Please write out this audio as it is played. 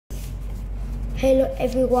Hello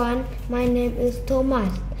everyone, my name is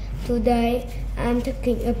Thomas. Today I'm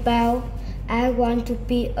talking about I want to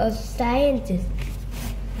be a scientist.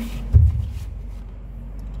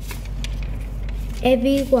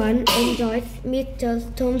 Everyone enjoys Mr.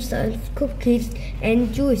 Thompson's cookies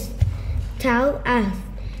and juice. Tell us,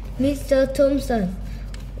 Mr. Thompson,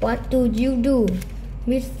 what do you do?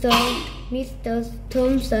 Mr.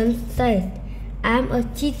 Thompson says, I'm a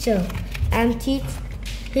teacher. I teach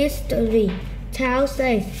history. Tao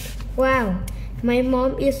says, wow, my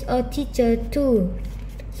mom is a teacher too.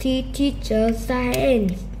 She teaches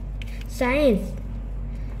science.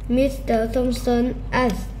 Mr. Thompson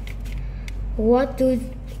asks, what does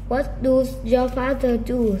your father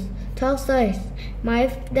do? Tao says, my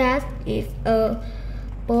dad is a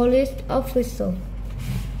police officer.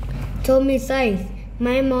 Tommy says,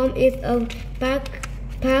 my mom is a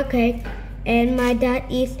packer and my dad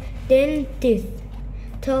is dentist.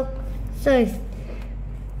 Tao says,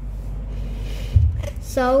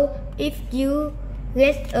 so if you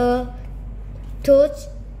get a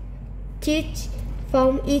teach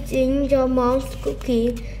from eating your mom's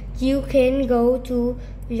cookie, you can go to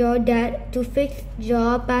your dad to fix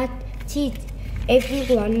your bad teeth.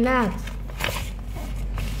 Everyone laughs.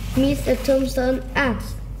 Mr. Thompson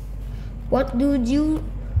asks, what do you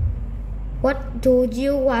want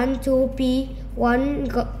to be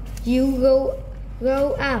when you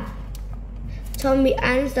grow up? Tommy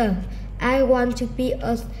answered, I want to be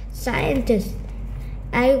a scientist.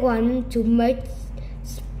 I want to make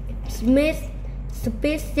species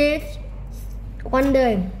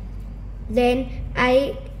wonder. Then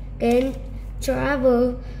I can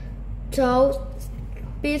travel through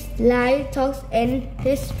space like Thomas and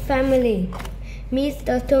his family.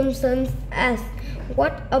 Mr. Thompson asked,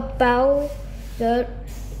 what about the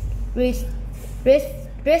rest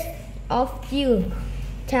of you?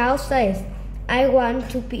 Tao says, I want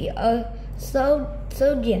to be a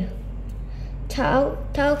soldier. Tao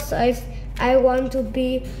says, I want to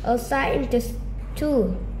be a scientist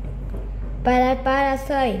too. Bala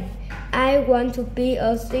says, I want to be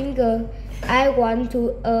a singer. I want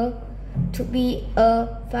to be a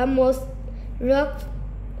famous rock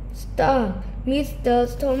star.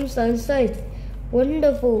 Mr. Thompson says,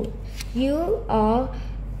 wonderful. You all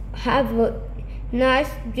have a nice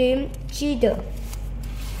dream, children.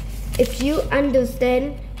 If you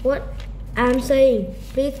understand what I'm saying,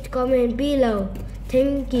 please comment below.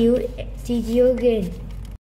 Thank you. See you again.